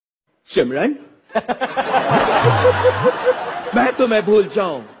सिमरन मैं तुम्हें भूल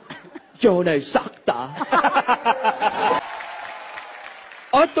जाऊं क्यों नहीं सकता।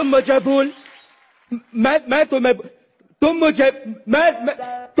 और तुम मुझे भूल मैं तुम्हें तुम मुझे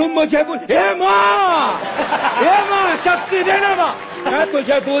भूल। हे माँ शक्ति देना माँ, मैं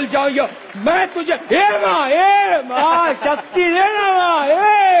तुझे भूल जाऊंगा। मैं तुझे हे माँ शक्ति देना माँ।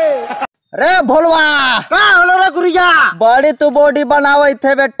 रे भोलवा का होलो रे गुरिया? बड़ी तू बॉडी बनावे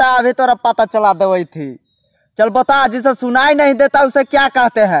थे बेटा, अभी तोरा पता चला देवे थी। चल बता, जिसे सुनाई नहीं देता उसे क्या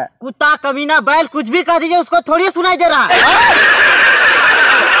कहते हैं? कुत्ता, कमीना, बैल, कुछ भी कह दीजिए, उसको थोड़ी सुनाई दे रहा है।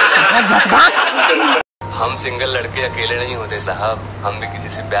 हम सिंगल लड़के अकेले नहीं होते साहब, हम भी किसी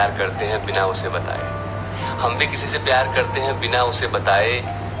से प्यार करते हैं बिना उसे बताए। हम भी किसी से प्यार करते हैं बिना उसे बताए।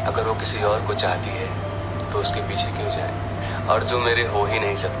 अगर वो किसी और को चाहती है तो उसके पीछे क्यों जाए। और जो मेरे हो ही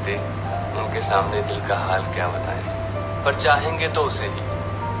नहीं सकते उनके सामने दिल का हाल क्या बताएं। पर चाहेंगे तो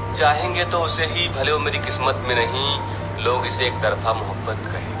उसे ही, भले वो मेरी किस्मत में नहीं। लोग इसे एक तरफा मोहब्बत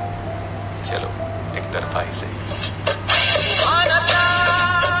कहें, चलो एक तरफा ही सही।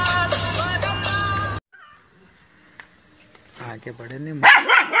 आगे बढ़े नहीं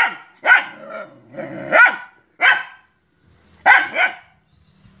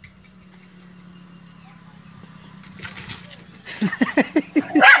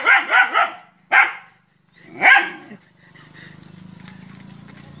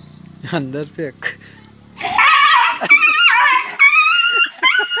अंदर फेंक।